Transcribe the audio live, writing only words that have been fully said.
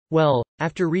Well,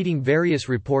 after reading various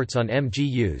reports on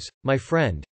MGUs, my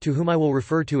friend, to whom I will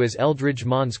refer to as Eldridge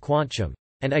Mons Quantum,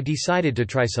 and I decided to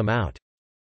try some out.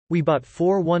 We bought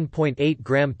 4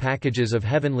 1.8-gram packages of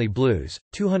Heavenly Blues,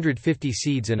 250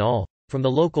 seeds in all, from the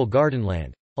local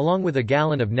gardenland, along with a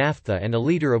gallon of naphtha and a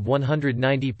liter of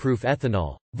 190-proof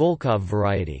ethanol, Volkov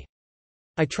variety.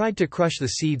 I tried to crush the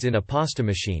seeds in a pasta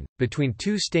machine, between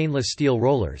 2 stainless steel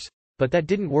rollers, but that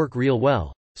didn't work real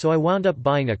well, so I wound up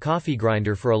buying a coffee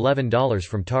grinder for $11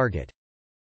 from Target.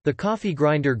 The coffee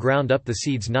grinder ground up the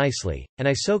seeds nicely, and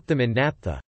I soaked them in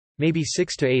naphtha, maybe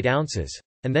 6 to 8 ounces,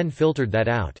 and then filtered that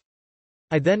out.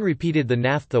 I then repeated the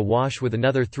naphtha wash with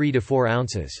another 3 to 4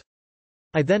 ounces.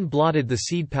 I then blotted the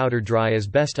seed powder dry as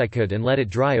best I could and let it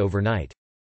dry overnight.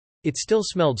 It still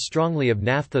smelled strongly of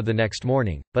naphtha the next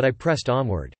morning, but I pressed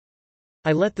onward.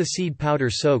 I let the seed powder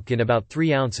soak in about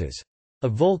 3 ounces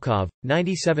of Volkov,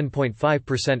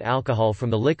 97.5% alcohol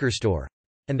from the liquor store,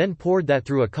 and then poured that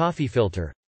through a coffee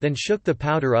filter, then shook the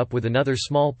powder up with another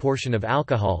small portion of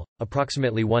alcohol,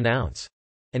 approximately 1 ounce,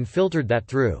 and filtered that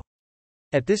through.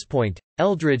 At this point,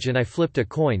 Eldridge and I flipped a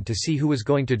coin to see who was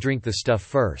going to drink the stuff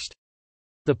first.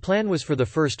 The plan was for the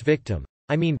first victim,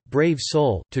 brave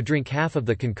soul, to drink half of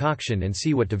the concoction and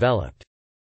see what developed.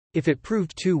 If it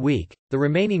proved too weak, the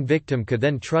remaining victim could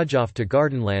then trudge off to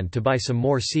Gardenland to buy some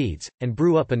more seeds, and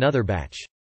brew up another batch.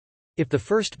 If the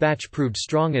first batch proved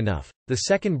strong enough, the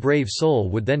second brave soul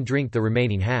would then drink the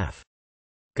remaining half.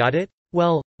 Got it?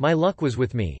 Well, my luck was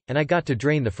with me, and I got to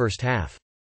drain the first half.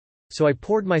 So I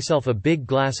poured myself a big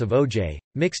glass of OJ,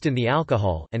 mixed in the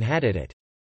alcohol, and had it.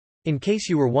 In case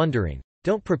you were wondering,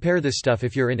 don't prepare this stuff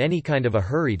if you're in any kind of a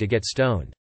hurry to get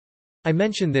stoned. I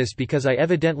mention this because I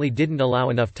evidently didn't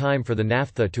allow enough time for the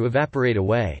naphtha to evaporate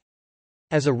away.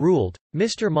 As a rule,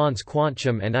 Mr. Mons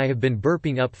Quantum and I have been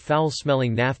burping up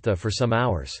foul-smelling naphtha for some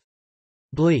hours.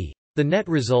 Blee. The net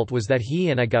result was that he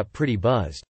and I got pretty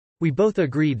buzzed. We both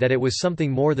agreed that it was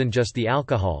something more than just the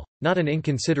alcohol, not an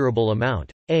inconsiderable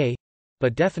amount,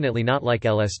 but definitely not like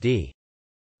LSD.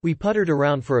 We puttered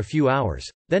around for a few hours,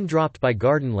 then dropped by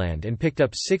Gardenland and picked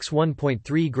up 6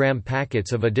 1.3-gram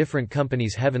packets of a different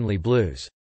company's Heavenly Blues.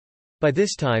 By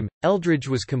this time, Eldridge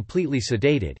was completely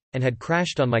sedated, and had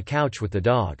crashed on my couch with the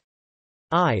dog.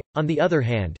 I, on the other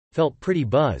hand, felt pretty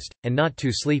buzzed, and not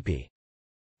too sleepy.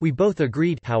 We both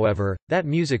agreed, however, that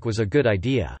music was a good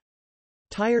idea.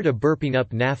 Tired of burping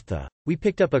up naphtha, we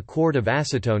picked up a quart of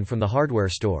acetone from the hardware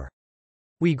store.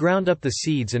 We ground up the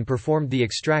seeds and performed the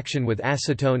extraction with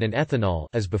acetone and ethanol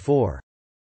as before.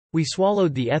 We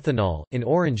swallowed the ethanol in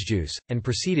orange juice, and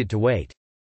proceeded to wait.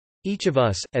 Each of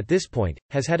us, at this point,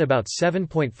 has had about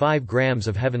 7.5 grams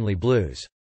of Heavenly Blues.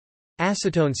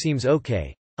 Acetone seems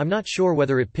okay. I'm not sure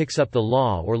whether it picks up the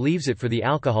law or leaves it for the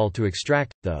alcohol to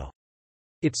extract, though.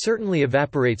 It certainly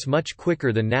evaporates much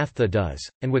quicker than naphtha does,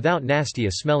 and without nasty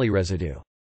a smelly residue.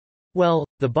 Well,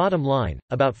 the bottom line,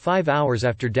 about 5 hours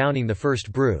after downing the first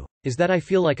brew, is that I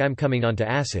feel like I'm coming onto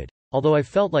acid, although I've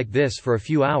felt like this for a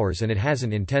few hours and it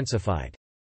hasn't intensified.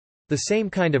 The same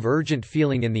kind of urgent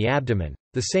feeling in the abdomen,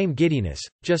 the same giddiness,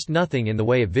 just nothing in the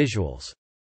way of visuals.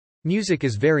 Music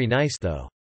is very nice though.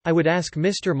 I would ask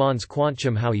Mr. Mons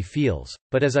Quantum how he feels,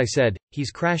 but as I said,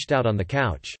 he's crashed out on the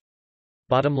couch.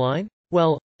 Bottom line?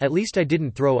 Well, at least I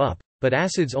didn't throw up, but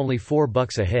acid's only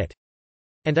 $4 a hit.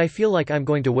 And I feel like I'm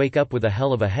going to wake up with a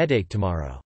hell of a headache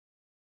tomorrow.